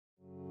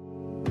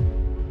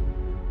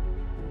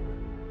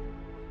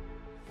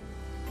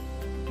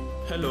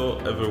Hello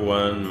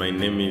everyone, my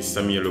name is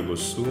Samuel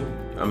Logossou.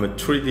 I'm a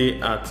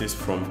 3D artist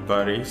from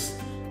Paris,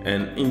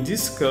 and in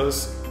this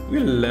course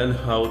we'll learn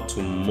how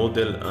to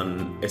model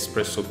an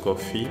espresso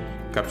coffee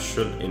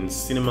capsule in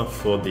Cinema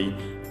 4D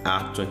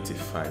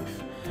R25.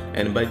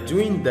 And by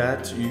doing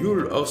that,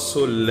 you'll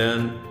also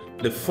learn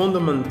the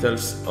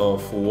fundamentals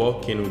of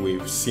working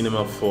with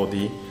Cinema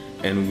 4D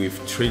and with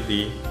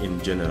 3D in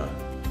general.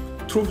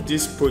 Through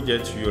this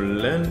project, you'll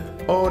learn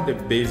all the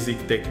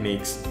basic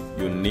techniques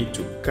you need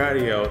to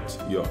carry out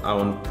your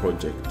own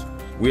project.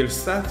 We'll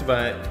start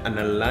by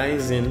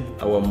analyzing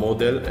our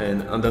model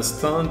and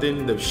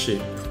understanding the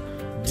shape.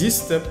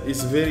 This step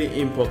is very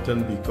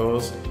important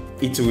because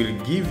it will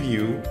give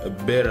you a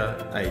better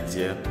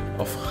idea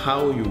of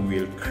how you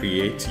will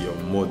create your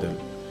model.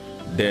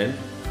 Then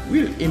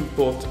we'll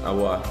import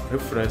our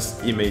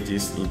reference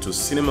images into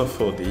Cinema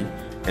 4D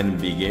and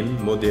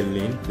begin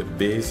modeling the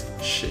base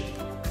shape.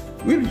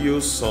 We'll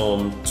use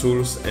some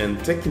tools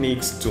and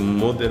techniques to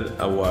model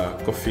our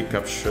coffee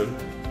capsule,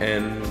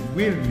 and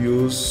we'll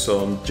use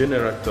some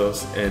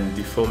generators and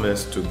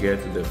deformers to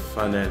get the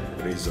final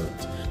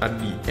result. At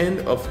the end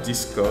of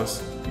this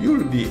course,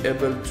 you'll be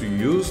able to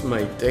use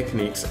my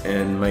techniques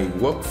and my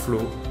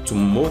workflow to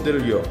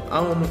model your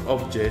own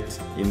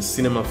object in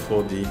Cinema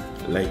 4D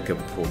like a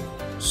pro.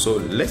 So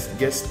let's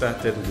get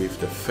started with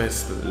the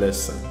first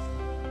lesson.